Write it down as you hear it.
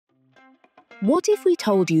What if we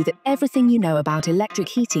told you that everything you know about electric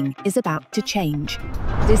heating is about to change?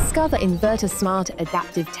 Discover Inverter Smart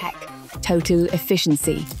Adaptive Tech. Total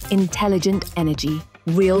efficiency, intelligent energy,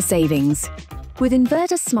 real savings. With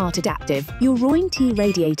Inverter Smart Adaptive, your Rointe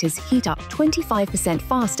radiators heat up 25%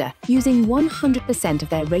 faster using 100% of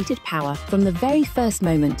their rated power from the very first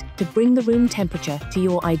moment to bring the room temperature to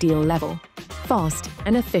your ideal level. Fast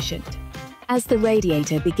and efficient. As the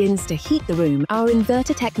radiator begins to heat the room, our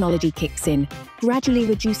inverter technology kicks in, gradually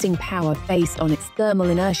reducing power based on its thermal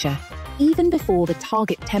inertia, even before the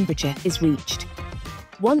target temperature is reached.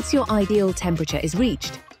 Once your ideal temperature is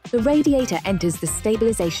reached, the radiator enters the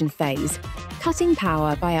stabilization phase, cutting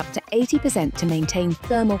power by up to 80% to maintain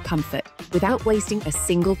thermal comfort without wasting a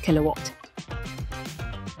single kilowatt.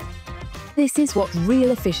 This is what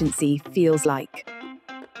real efficiency feels like.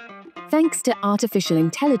 Thanks to artificial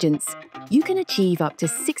intelligence, you can achieve up to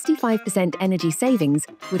 65% energy savings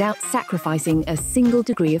without sacrificing a single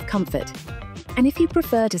degree of comfort. And if you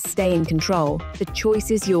prefer to stay in control, the choice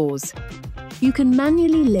is yours. You can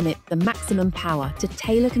manually limit the maximum power to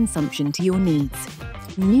tailor consumption to your needs.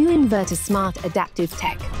 New Inverter Smart Adaptive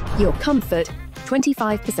Tech. Your comfort,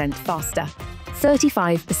 25% faster,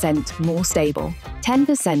 35% more stable,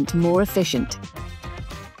 10% more efficient.